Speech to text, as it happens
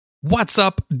What's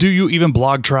up? Do you even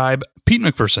blog tribe? Pete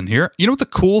McPherson here. You know what the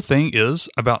cool thing is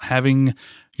about having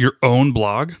your own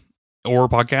blog or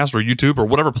podcast or YouTube or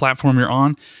whatever platform you're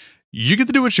on? You get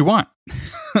to do what you want.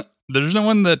 There's no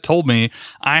one that told me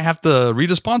I have to read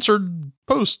a sponsored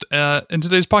post in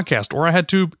today's podcast, or I had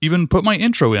to even put my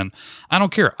intro in. I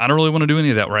don't care. I don't really want to do any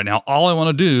of that right now. All I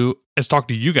want to do is talk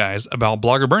to you guys about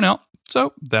blogger burnout.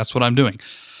 So that's what I'm doing.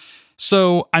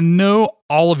 So I know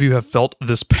all of you have felt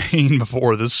this pain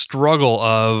before, this struggle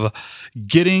of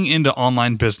getting into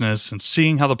online business and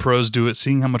seeing how the pros do it,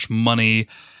 seeing how much money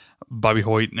Bobby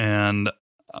Hoyt and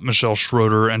Michelle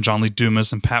Schroeder and John Lee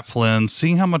Dumas and Pat Flynn,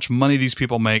 seeing how much money these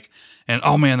people make. And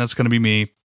oh man, that's going to be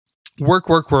me. Work,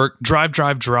 drive,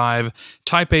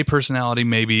 type A personality,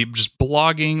 maybe just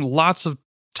blogging, lots of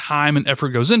time and effort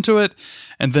goes into it.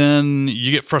 And then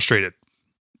you get frustrated.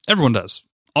 Everyone does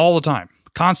all the time.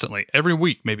 Constantly, every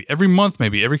week, maybe every month,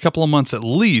 maybe every couple of months at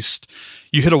least,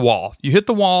 you hit a wall. You hit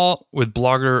the wall with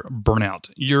blogger burnout.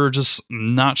 You're just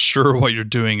not sure what you're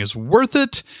doing is worth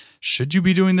it. Should you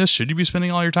be doing this? Should you be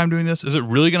spending all your time doing this? Is it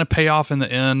really going to pay off in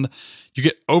the end? You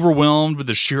get overwhelmed with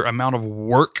the sheer amount of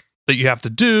work that you have to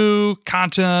do,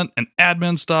 content and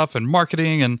admin stuff and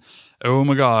marketing and oh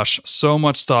my gosh, so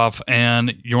much stuff,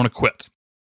 and you want to quit.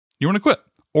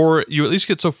 Or you at least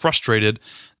get so frustrated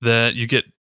that you get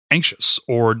anxious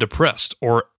or depressed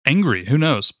or angry. Who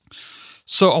knows?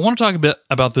 So I want to talk a bit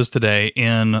about this today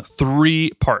in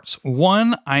 3 parts.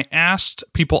 1, I asked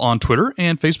people on Twitter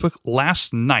and Facebook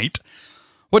last night,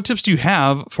 what tips do you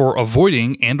have for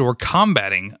avoiding and or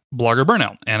combating blogger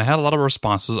burnout? And I had a lot of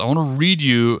responses. I want to read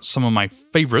you some of my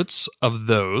favorites of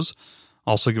those.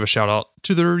 Also give a shout out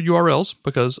to their URLs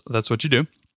because that's what you do.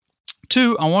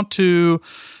 2, I want to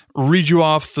read you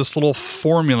off this little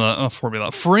framework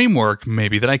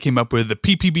maybe that I came up with, the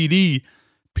PPBD.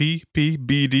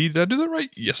 Did I do that right?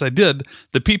 Yes, I did.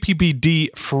 The PPBD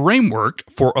framework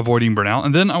for avoiding burnout.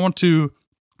 And then I want to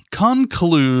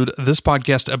conclude this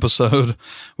podcast episode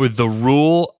with the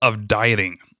rule of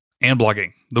dieting and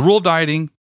blogging. The rule of dieting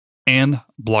and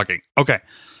blogging. Okay.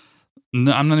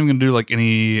 No, I'm not even going to do like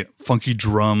any funky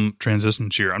drum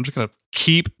transitions here. I'm just going to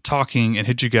keep talking and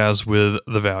hit you guys with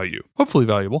the value. Hopefully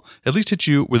valuable. At least hit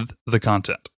you with the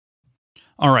content.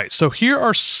 All right. So here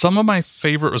are some of my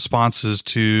favorite responses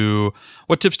to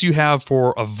what tips do you have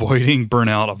for avoiding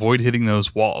burnout, avoid hitting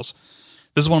those walls.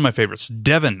 This is one of my favorites.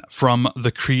 Devin from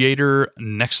the Creator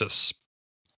Nexus.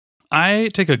 I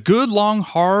take a good, long,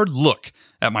 hard look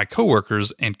at my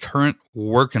coworkers and current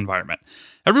work environment.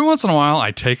 Every once in a while,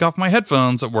 I take off my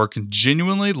headphones at work and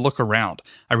genuinely look around.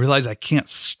 I realize I can't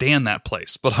stand that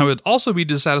place, but I would also be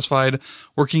dissatisfied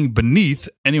working beneath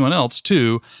anyone else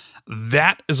too.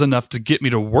 That is enough to get me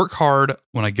to work hard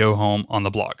when I go home on the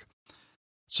blog.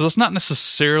 So that's not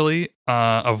necessarily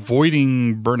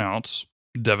avoiding burnout,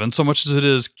 Devin, so much as it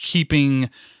is keeping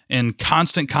in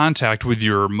constant contact with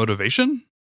your motivation,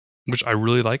 which I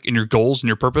really like, and your goals and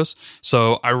your purpose.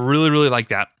 So I really, really like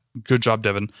that. Good job,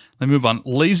 Devin. Let me move on.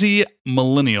 Lazy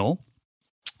Millennial.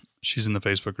 She's in the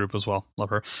Facebook group as well. Love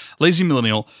her. Lazy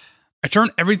Millennial. I turn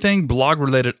everything blog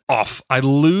related off. I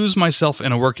lose myself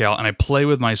in a workout and I play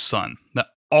with my son. That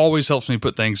always helps me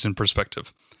put things in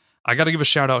perspective. I got to give a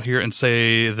shout out here and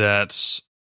say that,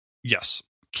 yes,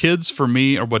 kids for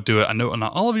me are what do it. I know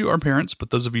not all of you are parents, but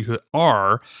those of you who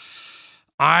are,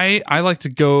 I like to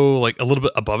go like a little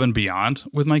bit above and beyond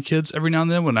with my kids every now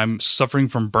and then when I'm suffering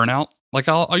from burnout. Like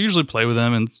I'll usually play with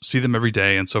them and see them every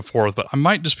day and so forth, but I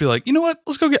might just be like, you know what?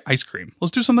 Let's go get ice cream.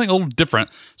 Let's do something a little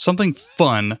different, something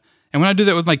fun. And when I do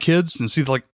that with my kids and see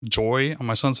like joy on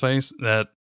my son's face, that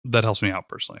helps me out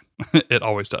personally. It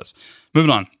always does.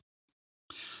 Moving on.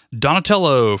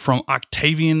 Donatello from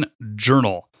Octavian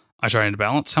Journal. I try to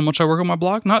balance how much I work on my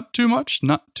blog. Not too much,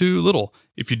 not too little.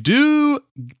 If you do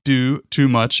too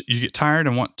much, you get tired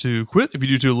and want to quit. If you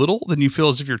do too little, then you feel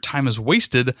as if your time is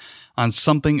wasted on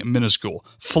something minuscule.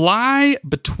 Fly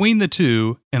between the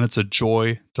two, and it's a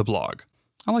joy to blog.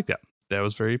 I like that. That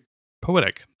was very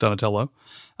poetic, Donatello.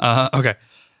 Okay.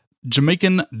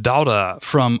 Jamaican Dauda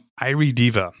from Irie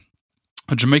Diva,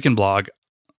 a Jamaican blog.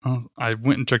 I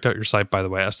went and checked out your site, by the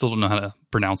way. I still don't know how to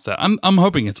pronounce that. I'm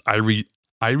hoping it's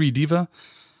Irie Diva.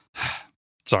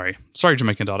 Sorry,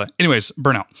 Jamaican Dauda. Anyways,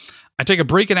 burnout. I take a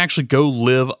break and actually go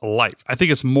live life. I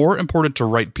think it's more important to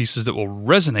write pieces that will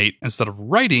resonate instead of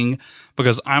writing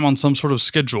because I'm on some sort of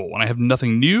schedule. When I have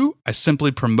nothing new, I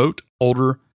simply promote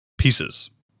older pieces.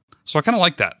 So I kind of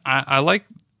like that. I like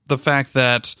the fact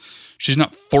that she's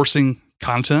not forcing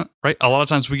content, right? A lot of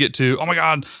times we get to, oh my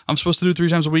God, I'm supposed to do 3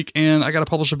 times a week and I got to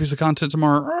publish a piece of content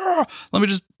tomorrow. Let me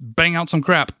just bang out some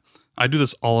crap. I do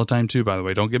this all the time too, by the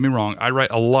way. Don't get me wrong. I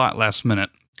write a lot last minute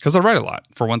because I write a lot,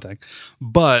 for one thing.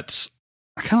 But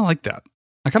I kind of like that.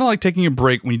 I kind of like taking a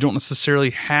break when you don't necessarily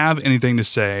have anything to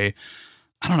say.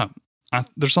 I don't know.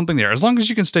 There's something there. As long as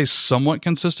you can stay somewhat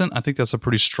consistent, I think that's a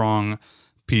pretty strong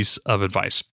piece of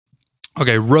advice.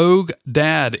 Okay, Rogue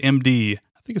Dad MD.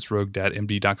 I think it's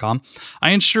roguedadmd.com.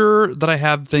 I ensure that I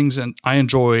have things and I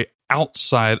enjoy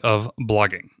outside of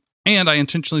blogging. And I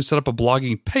intentionally set up a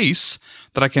blogging pace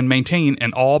that I can maintain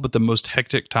in all but the most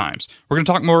hectic times. We're going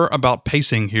to talk more about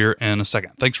pacing here in a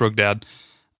second. Thanks, Rogue Dad.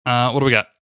 What do we got?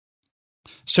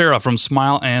 Sarah from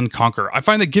Smile and Conquer. I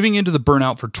find that giving into the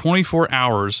burnout for 24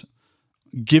 hours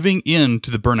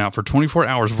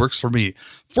works for me.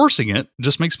 Forcing it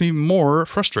just makes me more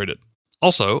frustrated.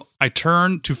 Also, I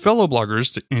turn to fellow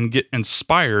bloggers and get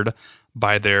inspired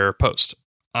by their post.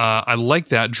 I like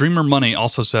that. Dreamer Money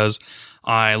also says,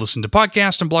 I listen to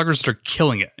podcasts and bloggers that are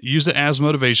killing it. Use it as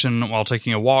motivation while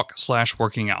taking a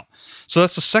walk/working out. So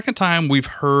that's the second time we've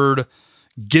heard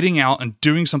getting out and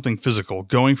doing something physical,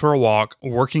 going for a walk,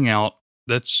 working out.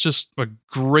 That's just a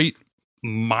great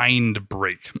mind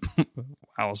break.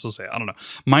 How else to say it? I don't know.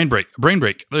 Brain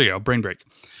break. There you go. Brain break.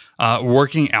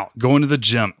 Working out, going to the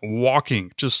gym,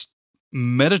 walking, just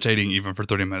meditating even for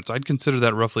 30 minutes. I'd consider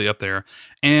that roughly up there.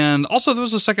 And also there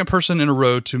was a second person in a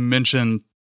row to mention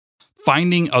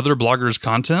finding other bloggers'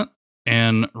 content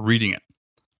and reading it.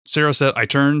 Sarah said, I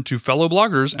turn to fellow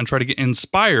bloggers and try to get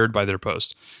inspired by their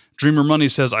posts. Dreamer Money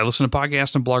says, I listen to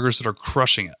podcasts and bloggers that are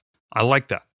crushing it. I like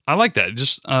that.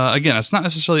 Just, again, it's not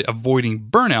necessarily avoiding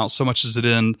burnout so much as it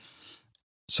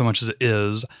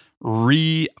is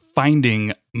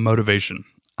refinding motivation.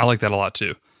 I like that a lot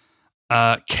too.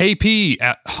 KP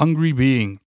at Hungry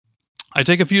Being. I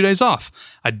take a few days off.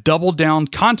 I double down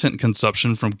content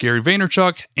consumption from Gary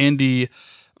Vaynerchuk, Andy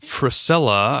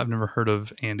Frisella, I've never heard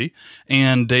of Andy,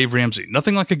 and Dave Ramsey.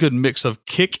 Nothing like a good mix of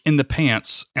kick in the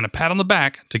pants and a pat on the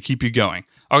back to keep you going.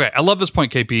 Okay, I love this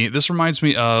point, KP. This reminds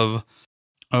me of,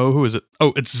 who is it?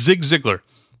 Oh, it's Zig Ziglar.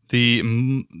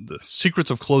 The Secrets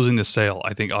of Closing the Sale,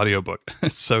 I think, audiobook.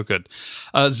 It's so good.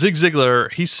 Zig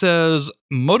Ziglar, he says,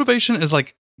 motivation is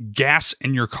like gas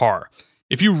in your car.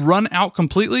 If you run out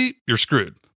completely, you're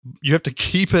screwed. You have to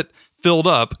keep it filled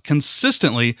up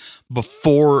consistently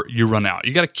before you run out.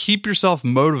 You got to keep yourself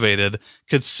motivated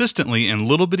consistently in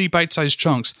little bitty bite-sized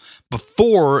chunks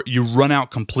before you run out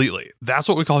completely. That's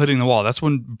what we call hitting the wall. That's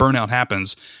when burnout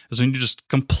happens, is when you just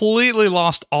completely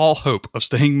lost all hope of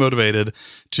staying motivated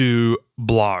to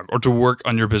blog or to work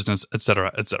on your business,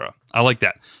 etc., etc. I like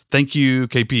that. Thank you,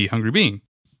 KP, Hungry Being.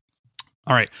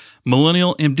 All right,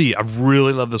 Millennial MD. I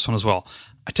really love this one as well.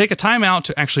 I take a time out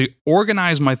to actually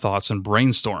organize my thoughts and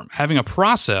brainstorm. Having a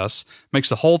process makes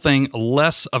the whole thing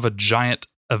less of a giant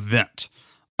event.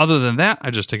 Other than that, I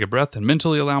just take a breath and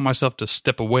mentally allow myself to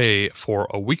step away for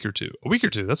a week or two. A week or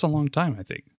two, that's a long time, I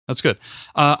think. That's good.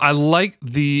 I like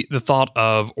the thought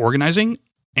of organizing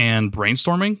and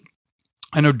brainstorming.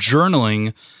 I know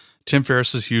journaling, Tim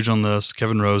Ferriss is huge on this,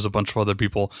 Kevin Rose, a bunch of other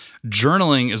people.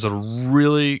 Journaling is a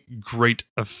really great,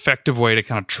 effective way to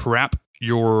kind of trap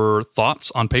your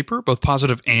thoughts on paper, both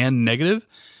positive and negative.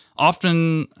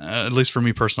 Often, at least for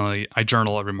me personally, I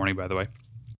journal every morning, by the way.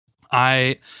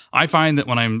 I find that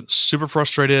when I'm super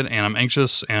frustrated and I'm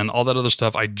anxious and all that other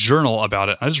stuff, I journal about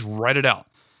it. I just write it out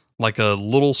like a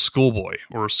little schoolboy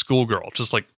or a schoolgirl,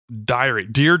 just like diary.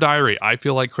 Dear diary, I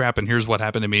feel like crap and here's what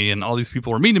happened to me and all these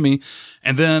people are mean to me.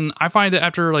 And then I find that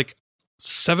after like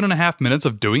 7.5 minutes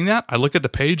of doing that, I look at the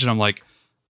page and I'm like,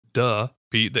 duh.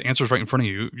 The answer's right in front of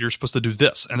you. You're supposed to do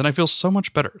this. And then I feel so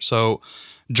much better. So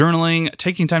journaling,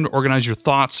 taking time to organize your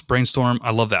thoughts, brainstorm.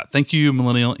 I love that. Thank you,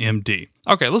 Millennial MD.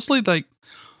 Okay, let's leave like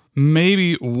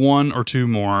maybe one or two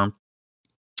more.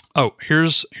 Oh,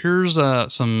 here's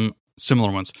some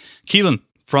similar ones. Keelan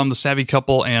from The Savvy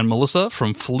Couple and Melissa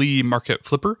from Flea Market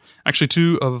Flipper. Actually,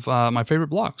 two of my favorite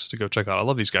blogs to go check out. I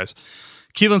love these guys.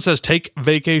 Keelan says, take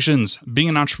vacations. Being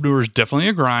an entrepreneur is definitely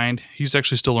a grind. He's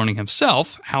actually still learning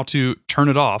himself how to turn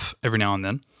it off every now and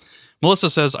then. Melissa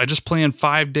says, I just planned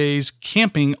 5 days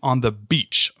camping on the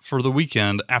beach for the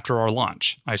weekend after our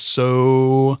launch. I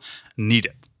so need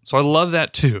it. So I love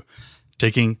that too,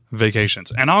 taking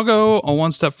vacations. And I'll go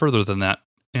one step further than that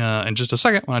in just a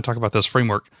second when I talk about this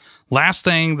framework. Last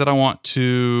thing that I want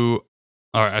to...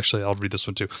 All right, actually, I'll read this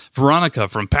one too. Veronica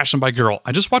from Passion by Girl.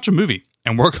 I just watch a movie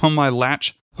and work on my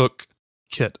latch hook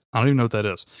kit. I don't even know what that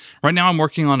is. Right now, I'm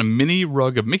working on a mini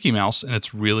rug of Mickey Mouse, and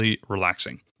it's really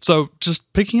relaxing. So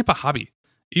just picking up a hobby,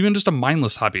 even just a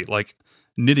mindless hobby like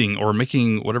knitting or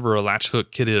making whatever a latch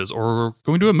hook kit is, or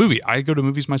going to a movie. I go to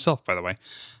movies myself, by the way.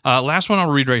 Last one I'll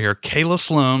read right here. Kayla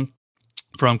Sloan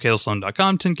from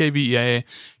KaylaSloan.com, 10K VEA.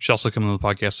 She'll also come on the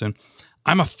podcast soon.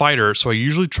 I'm a fighter, so I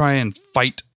usually try and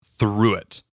fight through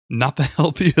it. Not the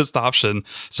healthiest option.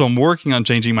 So I'm working on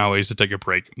changing my ways to take a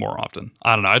break more often.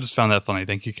 I don't know. I just found that funny.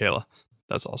 Thank you, Kayla.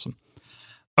 That's awesome.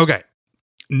 Okay.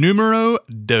 Numero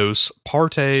dos,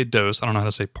 parte dos. I don't know how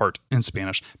to say part in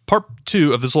Spanish. Part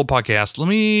 2 of this little podcast. Let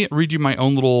me read you my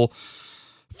own little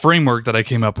framework that I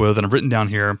came up with and I've written down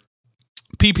here.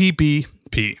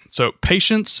 PPBP. So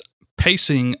patience,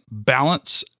 pacing,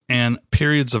 balance, and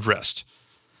periods of rest.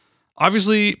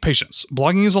 Obviously, patience.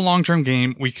 Blogging is a long-term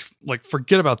game. We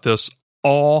forget about this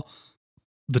all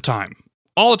the time.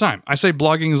 All the time. I say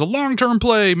blogging is a long-term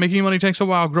play. Making money takes a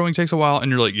while. Growing takes a while.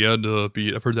 And you're like, yeah, duh,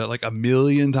 Pete. I've heard that like a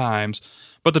million times.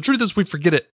 But the truth is we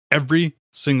forget it every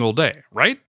single day,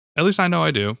 right? At least I know I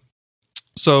do.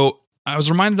 So I was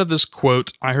reminded of this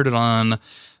quote. I heard it on,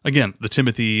 again, the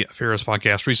Timothy Ferriss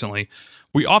podcast recently.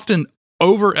 We often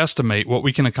overestimate what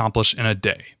we can accomplish in a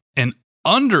day and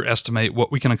underestimate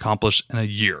what we can accomplish in a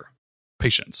year.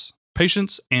 Patience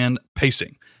and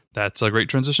pacing. That's a great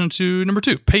transition to number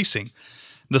 2, pacing.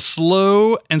 The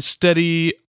slow and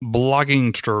steady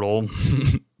blogging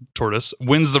tortoise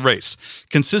wins the race.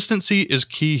 Consistency is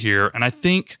key here. And I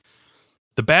think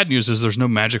the bad news is there's no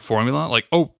magic formula. Like,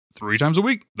 3 times a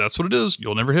week, that's what it is.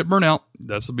 You'll never hit burnout.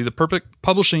 That'll be the perfect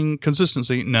publishing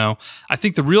consistency. No, I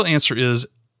think the real answer is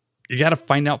you got to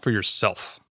find out for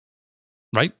yourself.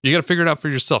 Right? You got to figure it out for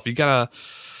yourself. You got to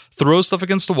throw stuff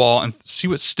against the wall and see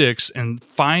what sticks and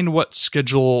find what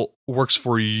schedule works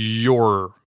for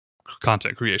your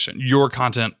content creation, your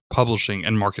content publishing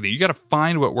and marketing. You got to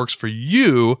find what works for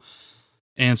you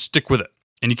and stick with it.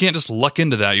 And you can't just luck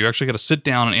into that. You actually got to sit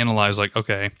down and analyze like,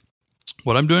 okay,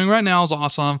 what I'm doing right now is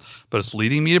awesome, but it's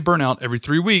leading me to burnout every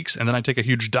 3 weeks. And then I take a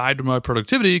huge dive to my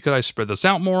productivity. Could I spread this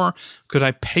out more? Could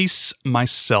I pace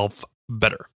myself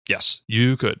better? Yes,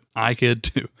 you could. I could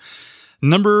too.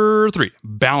 Number 3,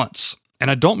 balance.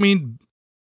 And I don't mean,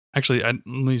 actually, let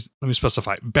me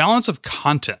specify. Balance of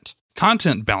content.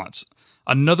 Content balance.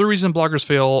 Another reason bloggers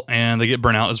fail and they get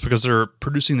burnout is because they're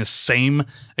producing the same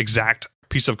exact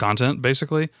piece of content,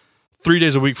 basically, 3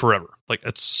 days a week forever. Like,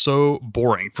 it's so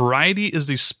boring. Variety is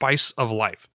the spice of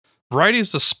life. Variety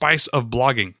is the spice of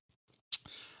blogging.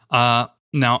 Now,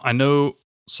 I know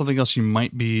something else you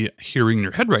might be hearing in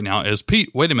your head right now is,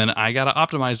 Pete, wait a minute, I got to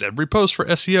optimize every post for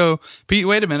SEO. Pete,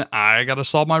 wait a minute, I got to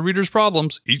solve my readers'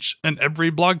 problems each and every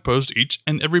blog post, each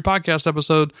and every podcast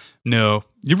episode. No,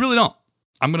 you really don't.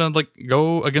 I'm going to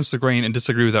go against the grain and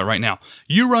disagree with that right now.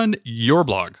 You run your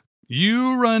blog.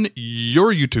 You run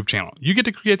your YouTube channel. You get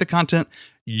to create the content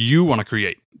you want to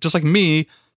create. Just like me,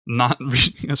 not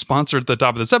reading a sponsor at the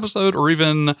top of this episode or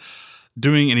even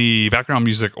doing any background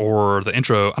music or the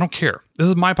intro. I don't care. This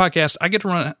is my podcast. I get to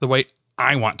run it the way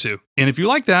I want to. And if you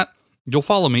like that, you'll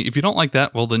follow me. If you don't like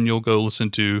that, well, then you'll go listen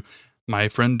to my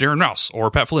friend Darren Rouse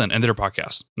or Pat Flynn and their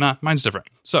podcast. Nah, mine's different.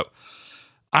 So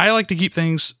I like to keep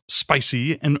things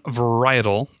spicy and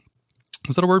varietal.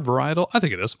 Is that a word, varietal? I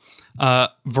think it is.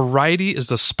 Variety is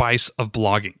the spice of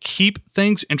blogging. Keep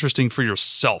things interesting for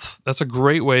yourself. That's a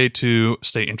great way to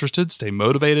stay interested, stay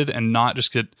motivated, and not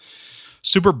just get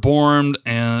super bored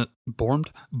and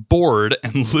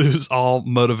lose all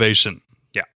motivation.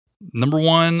 Yeah. Number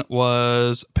 1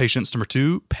 was patience. Number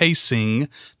 2, pacing.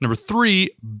 Number 3,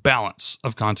 balance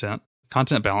of content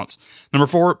balance. Number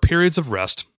 4, periods of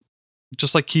rest.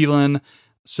 Just like Keelan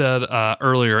said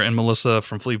earlier, and Melissa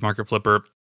from Flea Market Flipper,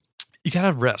 you got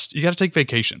to rest. You got to take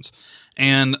vacations.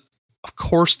 And of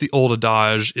course, the old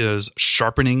adage is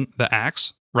sharpening the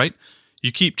axe, right?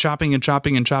 You keep chopping and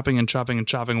chopping and chopping and chopping and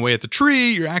chopping away at the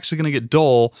tree, your axe is going to get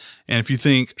dull. And if you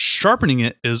think sharpening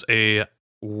it is a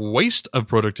waste of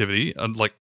productivity,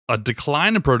 like a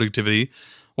decline in productivity,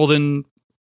 well then,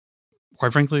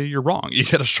 quite frankly, you're wrong. You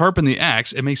got to sharpen the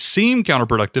axe. It may seem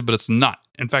counterproductive, but it's not.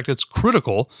 In fact, it's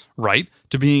critical, right,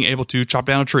 to being able to chop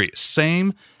down a tree.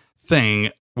 Same thing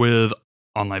with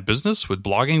online business, with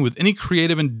blogging, with any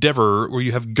creative endeavor where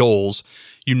you have goals.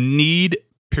 You need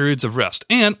periods of rest.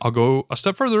 And I'll go a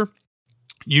step further.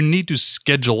 You need to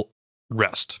schedule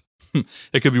rest.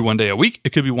 It could be 1 day a week.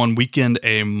 It could be 1 weekend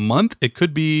a month. It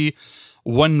could be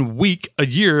 1 week a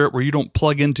year where you don't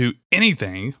plug into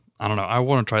anything. I don't know. I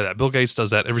want to try that. Bill Gates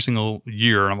does that every single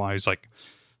year. And I'm always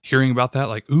hearing about that.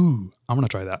 Ooh, I'm going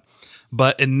to try that.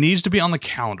 But it needs to be on the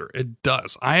calendar. It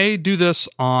does. I do this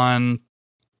on,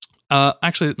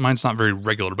 actually, mine's not very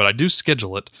regular, but I do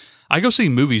schedule it. I go see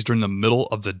movies during the middle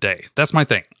of the day. That's my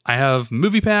thing. I have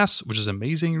Movie Pass, which is an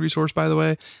amazing resource, by the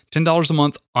way. $10 a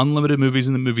month, unlimited movies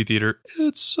in the movie theater.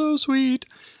 It's so sweet.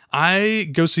 I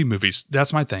go see movies.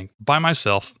 That's my thing. By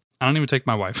myself. I don't even take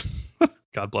my wife.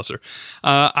 God bless her.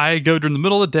 I go during the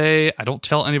middle of the day. I don't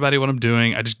tell anybody what I'm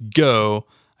doing. I just go.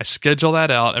 I schedule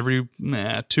that out every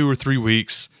 2 or 3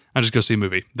 weeks. I just go see a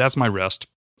movie. That's my rest.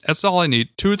 That's all I need.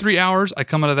 2 or 3 hours. I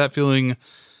come out of that feeling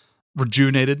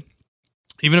rejuvenated.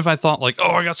 Even if I thought like,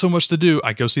 oh, I got so much to do,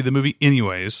 I go see the movie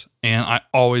anyways, and I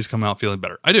always come out feeling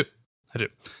better. I do.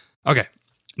 Okay.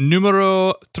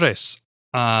 Numero tres,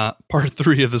 part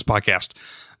 3 of this podcast,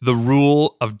 the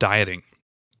rule of dieting.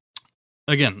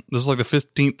 Again, this is like the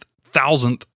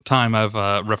 15,000th time I've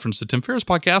referenced the Tim Ferriss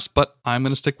podcast, but I'm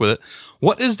going to stick with it.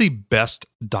 What is the best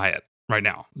diet right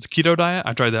now? It's a keto diet.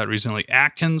 I tried that recently.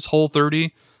 Atkins,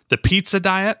 Whole30, the pizza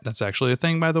diet. That's actually a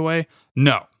thing, by the way.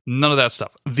 No, none of that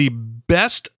stuff. The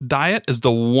best diet is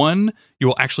the one you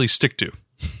will actually stick to.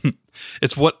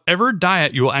 It's whatever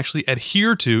diet you will actually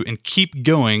adhere to and keep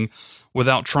going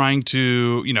without trying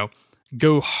to,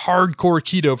 go hardcore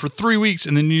keto for 3 weeks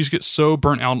and then you just get so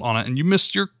burnt out on it and you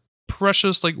miss your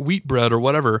precious like wheat bread or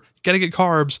whatever. You got to get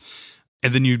carbs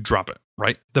and then you drop it,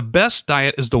 right? The best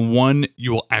diet is the one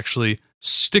you will actually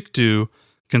stick to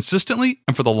consistently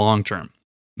and for the long term.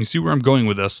 You see where I'm going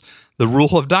with this? The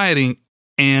rule of dieting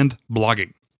and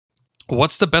blogging.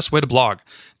 What's the best way to blog?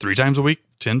 3 times a week,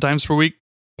 10 times per week,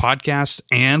 podcast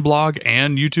and blog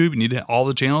and YouTube. You need all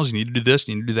the channels. You need to do this.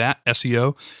 You need to do that.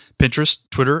 SEO, Pinterest,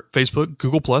 Twitter, Facebook,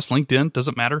 Google+, LinkedIn.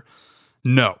 Doesn't matter.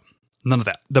 No, none of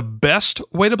that. The best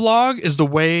way to blog is the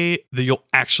way that you'll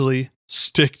actually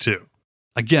stick to.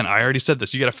 Again, I already said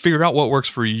this. You got to figure out what works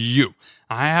for you.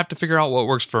 I have to figure out what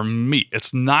works for me.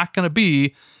 It's not going to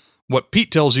be what Pete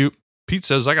tells you. Pete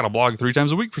says, I got to blog 3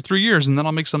 times a week for 3 years and then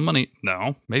I'll make some money.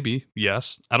 No, maybe,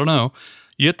 yes, I don't know.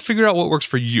 You have to figure out what works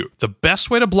for you. The best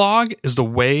way to blog is the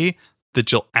way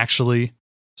that you'll actually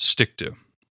stick to.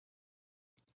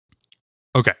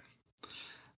 Okay,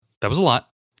 that was a lot.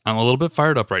 I'm a little bit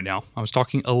fired up right now. I was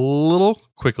talking a little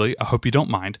quickly. I hope you don't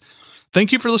mind.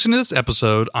 Thank you for listening to this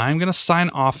episode. I'm going to sign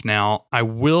off now. I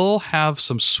will have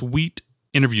some sweet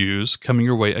interviews coming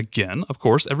your way again. Of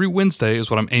course, every Wednesday is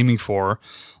what I'm aiming for.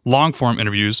 Long form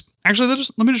interviews. Actually,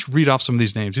 let me just read off some of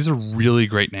these names. These are really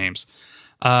great names.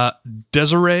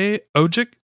 Desiree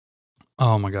Ojic.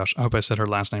 Oh my gosh. I hope I said her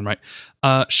last name right.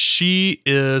 She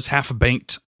is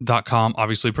halfbanked.com,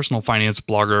 obviously personal finance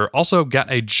blogger. Also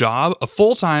got a job, a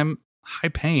full-time,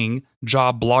 high-paying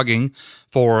job blogging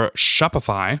for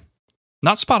Shopify.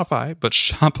 Not Spotify, but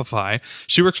Shopify.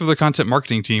 She works for the content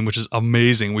marketing team, which is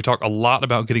amazing. We talk a lot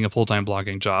about getting a full-time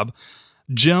blogging job.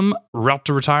 Jim, Route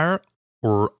to Retire,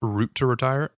 or Route to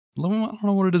Retire. I don't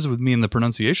know what it is with me and the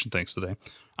pronunciation things today.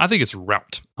 I think it's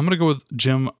Route. I'm going to go with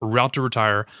Jim, Route to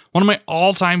Retire. One of my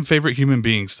all-time favorite human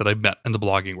beings that I've met in the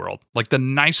blogging world. Like the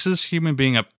nicest human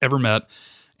being I've ever met.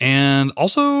 And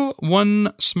also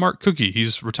one smart cookie.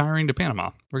 He's retiring to Panama.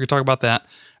 We're going to talk about that,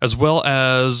 as well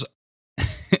as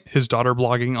his daughter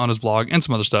blogging on his blog and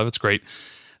some other stuff. It's great.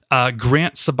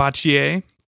 Grant Sabatier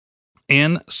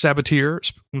and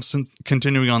Sabatier, since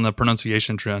continuing on the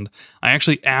pronunciation trend. I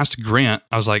actually asked Grant,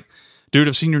 I was like, dude,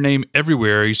 I've seen your name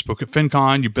everywhere. You spoke at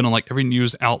FinCon. You've been on like every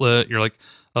news outlet. You're like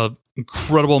a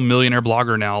incredible millionaire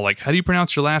blogger now. Like, how do you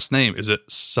pronounce your last name? Is it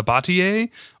Sabatier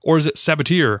or is it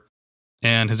Sabatier?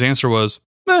 And his answer was,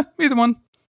 either one.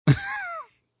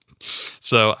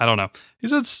 So I don't know.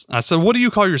 I said, what do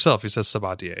you call yourself? He says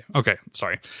Sabatier. Okay,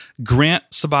 sorry. Grant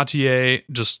Sabatier,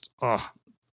 just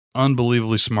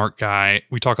unbelievably smart guy.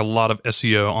 We talk a lot of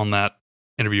SEO on that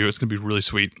interview. It's going to be really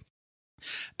sweet.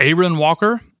 Aaron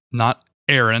Walker, not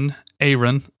Aaron,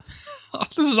 Aaron.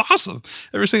 This is awesome.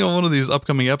 Every single one of these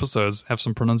upcoming episodes have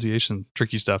some pronunciation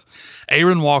tricky stuff.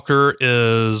 Aaron Walker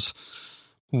is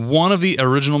one of the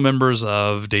original members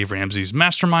of Dave Ramsey's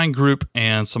mastermind group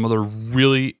and some other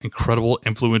really incredible,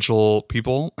 influential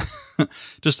people.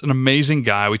 Just an amazing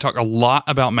guy. We talk a lot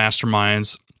about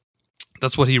masterminds.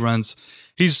 That's what he runs.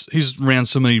 He's ran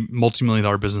so many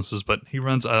multi-million-dollar businesses, but he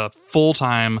runs a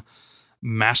full-time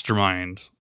mastermind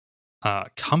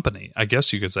company, I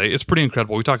guess you could say. It's pretty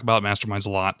incredible. We talk about masterminds a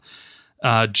lot.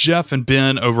 Jeff and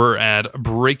Ben over at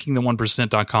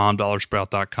breakingthe1%.com,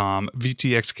 dollarsprout.com,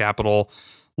 VTX Capital.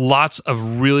 Lots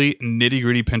of really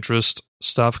nitty-gritty Pinterest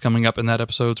stuff coming up in that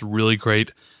episode. It's really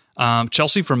great.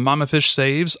 Chelsea from Mama Fish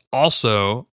Saves,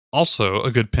 also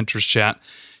a good Pinterest chat.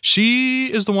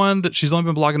 She is the one that she's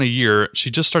only been blogging a year.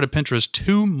 She just started Pinterest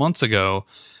 2 months ago,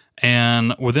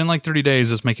 and within like 30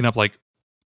 days, it's making up like,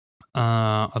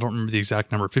 I don't remember the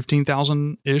exact number,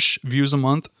 15,000-ish views a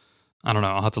month. I don't know.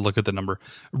 I'll have to look at the number.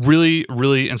 Really,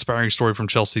 really inspiring story from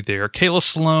Chelsea there. Kayla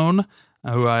Sloan,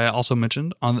 who I also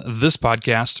mentioned on this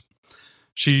podcast.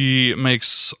 She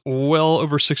makes well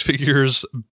over 6 figures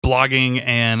blogging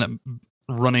and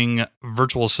running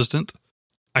virtual assistant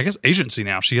I guess, agency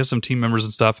now. She has some team members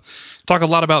and stuff. Talk a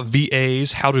lot about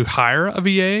VAs, how to hire a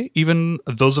VA, even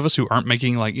those of us who aren't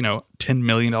making like, $10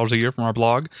 million a year from our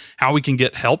blog, how we can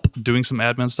get help doing some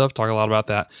admin stuff. Talk a lot about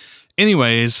that.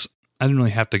 Anyways, I didn't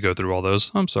really have to go through all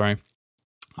those. I'm sorry.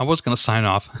 I was going to sign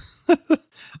off.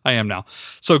 I am now.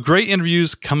 So great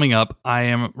interviews coming up. I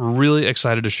am really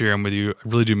excited to share them with you. I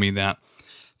really do mean that.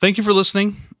 Thank you for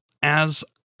listening. As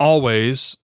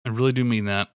always, I really do mean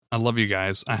that. I love you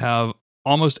guys. I have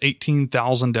almost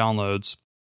 18,000 downloads,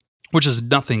 which is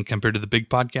nothing compared to the big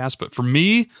podcast. But for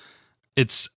me,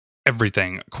 it's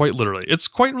everything. Quite literally. It's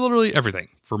quite literally everything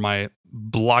for my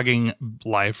blogging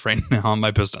life right now on my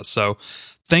business. So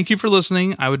thank you for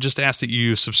listening. I would just ask that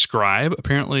you subscribe.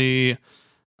 Apparently,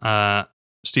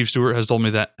 Steve Stewart has told me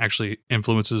that actually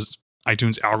influences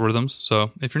iTunes algorithms.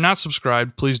 So if you're not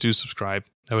subscribed, please do subscribe.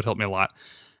 That would help me a lot.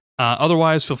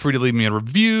 Otherwise, feel free to leave me a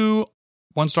review.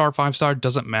 1 star, 5 star,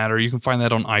 doesn't matter. You can find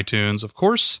that on iTunes, of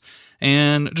course,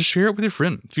 and just share it with your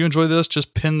friend. If you enjoy this,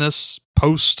 just pin this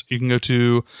post. You can go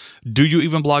to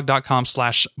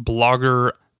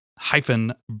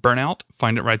doyouevenblog.com/blogger-burnout.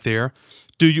 Find it right there.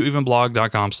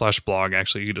 doyouevenblog.com/blog.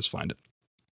 Actually, you can just find it.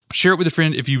 Share it with a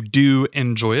friend if you do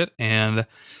enjoy it, and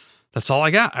that's all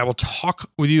I got. I will talk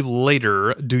with you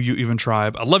later, Do You Even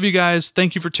Tribe. I love you guys.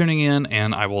 Thank you for tuning in,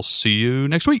 and I will see you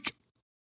next week.